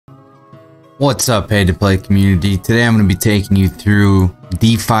What's up, Pay to Play community? Today I'm going to be taking you through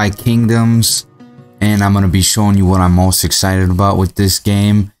DeFi Kingdoms, and I'm going to be showing you what I'm most excited about with this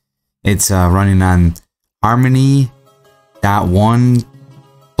game. It's running on Harmony.1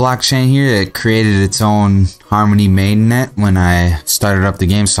 blockchain here. It created its own Harmony mainnet when I started up the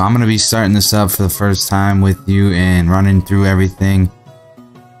game, so I'm going to be starting this up for the first time with you and running through everything.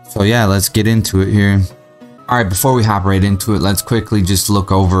 So yeah, let's get into it here. Alright, before we hop right into it, let's quickly just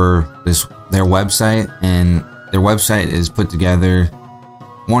look over their website, and their website is put together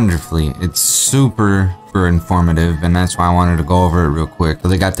wonderfully. It's super informative, and that's why I wanted to go over it real quick. So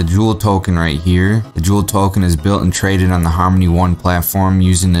they got the Jewel token right here. The Jewel token is built and traded on the Harmony 1 platform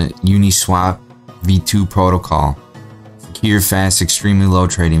using the Uniswap v2 protocol. Secure, fast, extremely low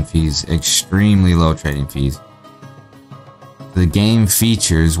trading fees. Extremely low trading fees. The game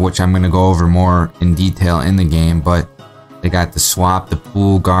features, which I'm going to go over more in detail in the game, but they got the swap, the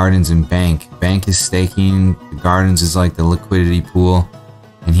pool, gardens, and bank. Bank is staking, the gardens is like the liquidity pool,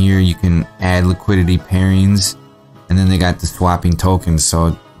 and here you can add liquidity pairings, and then they got the swapping tokens,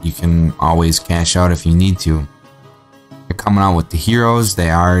 so you can always cash out if you need to. They're coming out with the heroes. They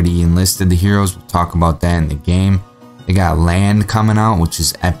already enlisted the heroes. We'll talk about that in the game. They got land coming out, which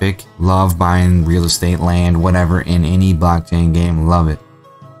is epic. Love buying real estate, land, whatever in any blockchain game. Love it.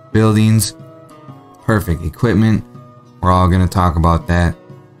 Buildings, perfect. Equipment, we're all going to talk about that.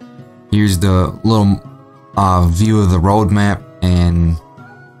 Here's the little view of the roadmap, and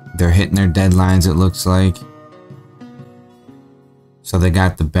they're hitting their deadlines, it looks like. So they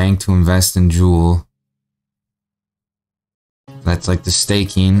got the bank to invest in Jewel. That's like the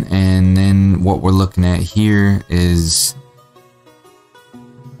staking, and then what we're looking at here is,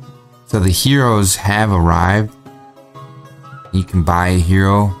 so the heroes have arrived. You can buy a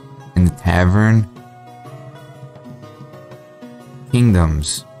hero in the tavern.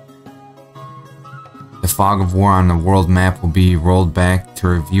 Kingdoms. The fog of war on the world map will be rolled back to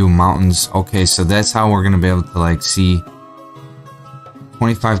review mountains. Okay, so that's how we're gonna be able to like see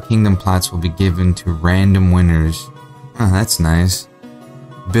 25 kingdom plots will be given to random winners. Oh, that's nice.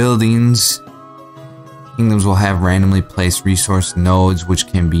 Buildings. Kingdoms will have randomly placed resource nodes which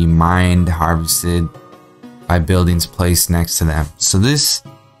can be mined, harvested by buildings placed next to them. So this,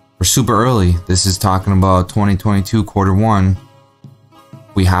 we're super early. This is talking about 2022 Q1.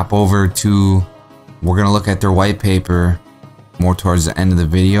 We hop over to, we're going to look at their white paper more towards the end of the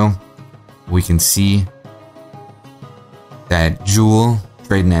video. We can see that Jewel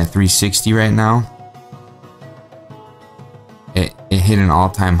trading at 360 right now. It hit an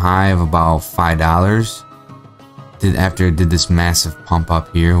all-time high of about $5 after it did this massive pump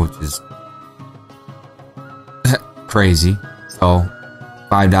up here, which is crazy. So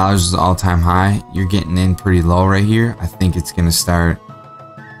 $5 is the all-time high. You're getting in pretty low right here. I think it's gonna start,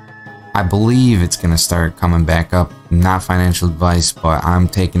 I believe it's gonna start coming back up. Not financial advice, but I'm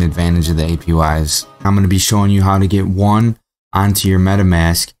taking advantage of the APYs. I'm gonna be showing you how to get one onto your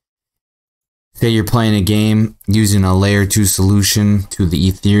Metamask. Say you're playing a game using a layer 2 solution to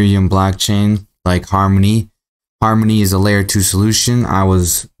the Ethereum blockchain like Harmony. Harmony is a layer 2 solution. I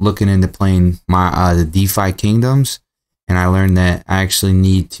was looking into playing the DeFi Kingdoms, and I learned that I actually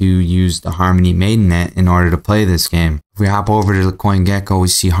need to use the Harmony mainnet in order to play this game. If we hop over to the CoinGecko, we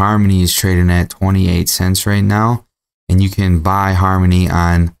see Harmony is trading at 28 cents right now, and you can buy Harmony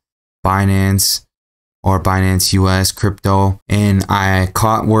on Binance or Binance US crypto, and I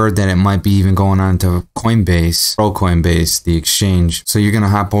caught word that it might be even going on to Coinbase, Coinbase, the exchange. So you're gonna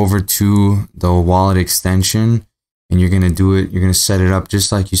hop over to the wallet extension, and you're gonna do it. You're gonna set it up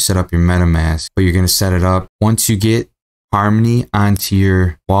just like you set up your MetaMask, but you're gonna set it up. Once you get Harmony onto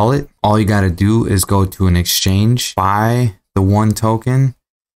your wallet, all you gotta do is go to an exchange, buy the one token,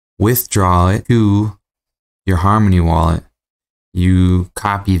 withdraw it to your Harmony wallet. You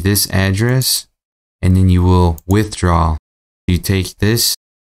copy this address, and then you will withdraw. You take this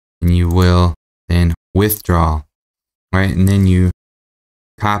and you will then withdraw, right? And then you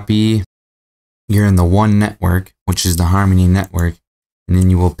copy, you're in the one network, which is the Harmony network, and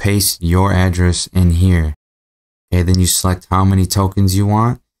then you will paste your address in here. Okay, then you select how many tokens you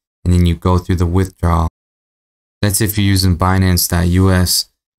want, and then you go through the withdrawal. That's if you're using Binance.us.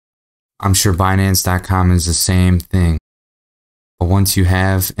 I'm sure Binance.com is the same thing. But once you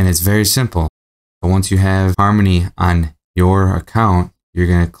have, and it's very simple, but once you have Harmony on your account, you're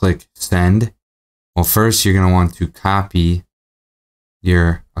going to click send. Well, first you're going to want to copy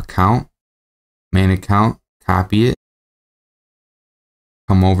your account, main account, copy it,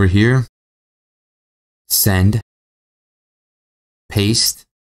 come over here, send, paste.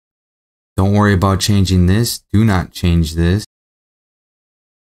 Don't worry about changing this. Do not change this.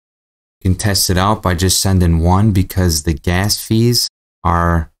 You can test it out by just sending one, because the gas fees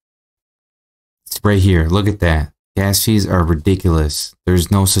are, it's right here. Look at that. Gas fees are ridiculous.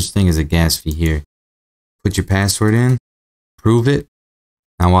 There's no such thing as a gas fee here. Put your password in, prove it.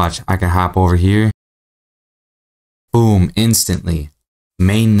 Now watch, I can hop over here. Boom, instantly.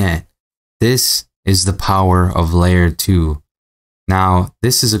 Mainnet. This is the power of layer 2. Now,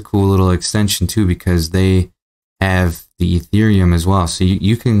 this is a cool little extension too, because they have the Ethereum as well. So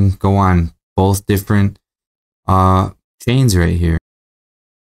you can go on both different chains right here.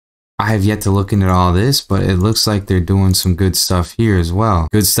 I have yet to look into all this, but it looks like they're doing some good stuff here as well.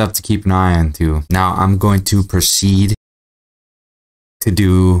 Good stuff to keep an eye on too. Now I'm going to proceed to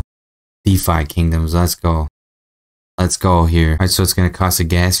do DeFi Kingdoms. Let's go. Let's go here. All right, so it's going to cost a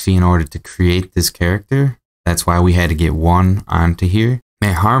gas fee in order to create this character. That's why we had to get one onto here.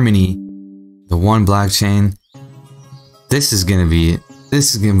 Man, Harmony, the one blockchain, this is gonna be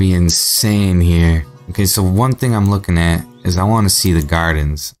insane here. Okay, so one thing I'm looking at is I want to see the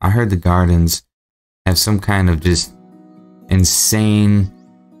gardens. I heard the gardens have some kind of just insane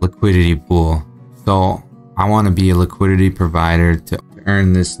liquidity pool. So I want to be a liquidity provider to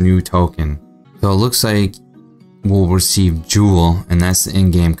earn this new token. So it looks like we'll receive Jewel, and that's the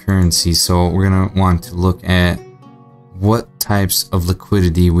in-game currency. So we're gonna want to look at what types of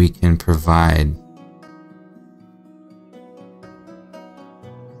liquidity we can provide.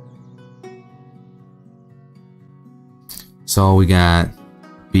 So we got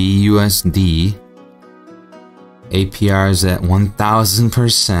BUSD, APRs at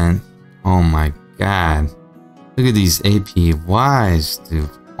 1000%. Oh my god. Look at these APYs, dude.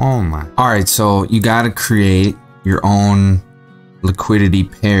 Oh my. Alright, so you gotta create your own liquidity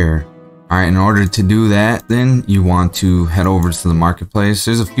pair. Alright, in order to do that, then you want to head over to the marketplace.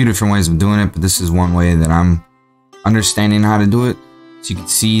 There's a few different ways of doing it, but this is one way that I'm understanding how to do it. So you can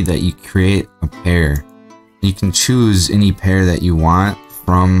see that you create a pair. You can choose any pair that you want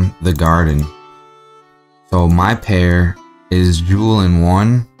from the garden. So my pair is Jewel in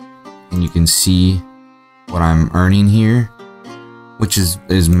 1, and you can see what I'm earning here, which is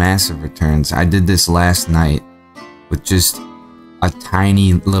massive returns. I did this last night with just a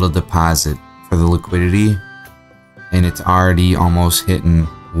tiny little deposit for the liquidity, and it's already almost hitting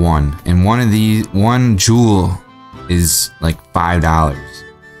 1. And one Jewel is like $5.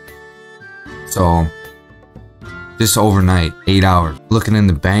 So just overnight, 8 hours. Looking in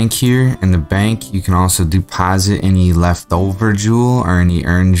the bank here, in the bank you can also deposit any leftover Jewel or any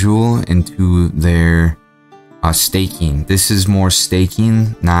earned Jewel into their staking. This is more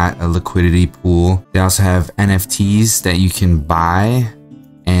staking, not a liquidity pool. They also have NFTs that you can buy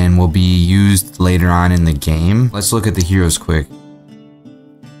and will be used later on in the game. Let's look at the heroes quick.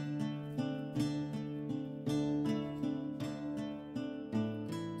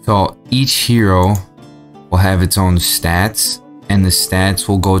 So each hero will have its own stats, and the stats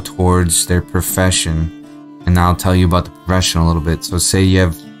will go towards their profession. And I'll tell you about the profession a little bit. So say you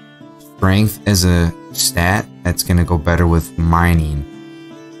have strength as a stat, that's gonna go better with mining.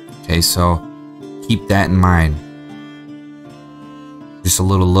 Okay, so keep that in mind. Just a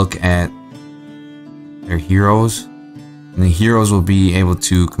little look at their heroes. And the heroes will be able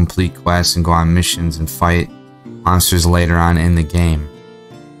to complete quests and go on missions and fight monsters later on in the game,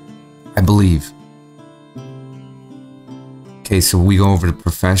 I believe. Okay, so we go over to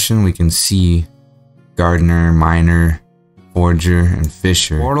profession, we can see gardener, miner, forger, and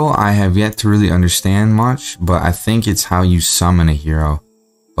fisher. Portal, I have yet to really understand much, but I think it's how you summon a hero.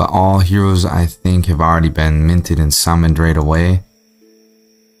 But all heroes, I think, have already been minted and summoned right away.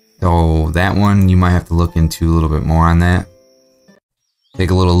 So that one, you might have to look into a little bit more on that.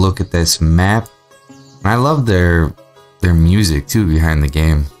 Take a little look at this map. And I love their music too behind the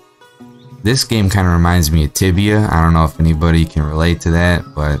game. This game kind of reminds me of Tibia. I don't know if anybody can relate to that,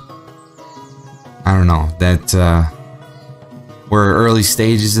 but I don't know. We're early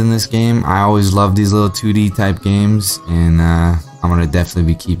stages in this game. I always love these little 2D type games, and I'm going to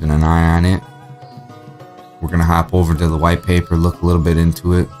definitely be keeping an eye on it. We're going to hop over to the white paper, look a little bit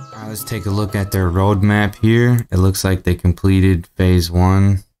into it. Alright, let's take a look at their roadmap here. It looks like they completed phase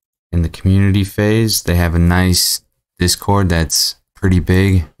 1 in the community phase. They have a nice Discord that's pretty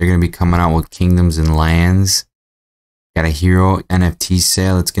big. They're going to be coming out with kingdoms and lands. Got a hero NFT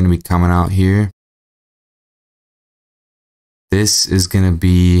sale that's going to be coming out here. This is going to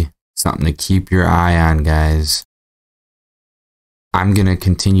be something to keep your eye on, guys. I'm going to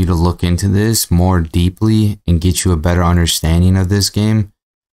continue to look into this more deeply and get you a better understanding of this game.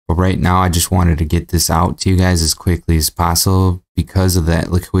 But right now, I just wanted to get this out to you guys as quickly as possible because of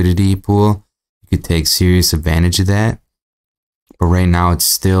that liquidity pool. You could take serious advantage of that. but right now it's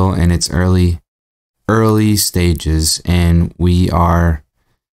still in its early stages, and we're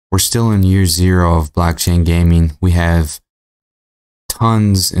still in year 0 of blockchain gaming. We have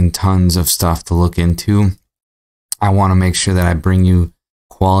tons and tons of stuff to look into. I want to make sure that I bring you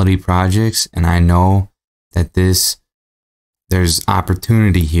quality projects, and I know that there's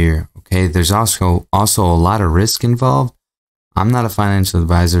opportunity here. Okay, there's also a lot of risk involved. I'm not a financial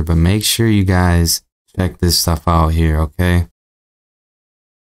advisor, but make sure you guys check this stuff out here, okay?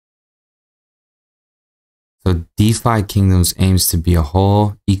 So DeFi Kingdoms aims to be a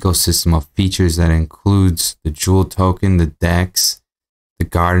whole ecosystem of features that includes the Jewel token, the DEX, the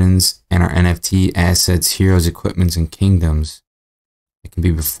gardens, and our NFT assets, heroes, equipments, and kingdoms. It can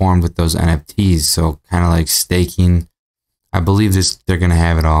be performed with those NFTs, so kind of like staking. I believe they're going to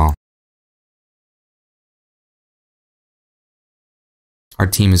have it all. Our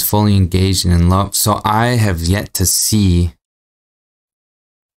team is fully engaged and in love. So I have yet to see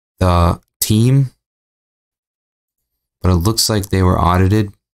the team, but it looks like they were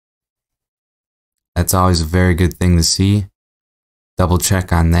audited. That's always a very good thing to see. Double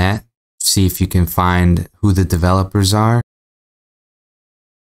check on that. See if you can find who the developers are.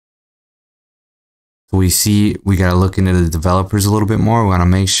 So we got to look into the developers a little bit more. We want to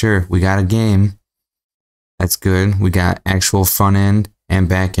make sure we got a game. That's good. We got actual front end and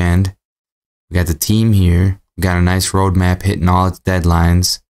back end. We got the team here. We got a nice roadmap hitting all its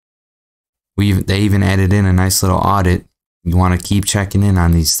deadlines. They even added in a nice little audit. You want to keep checking in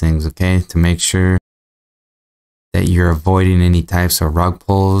on these things, okay, to make sure that you're avoiding any types of rug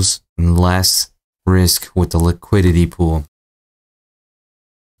pulls and less risk with the liquidity pool.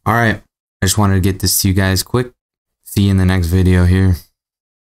 All right, I just wanted to get this to you guys quick. See you in the next video here.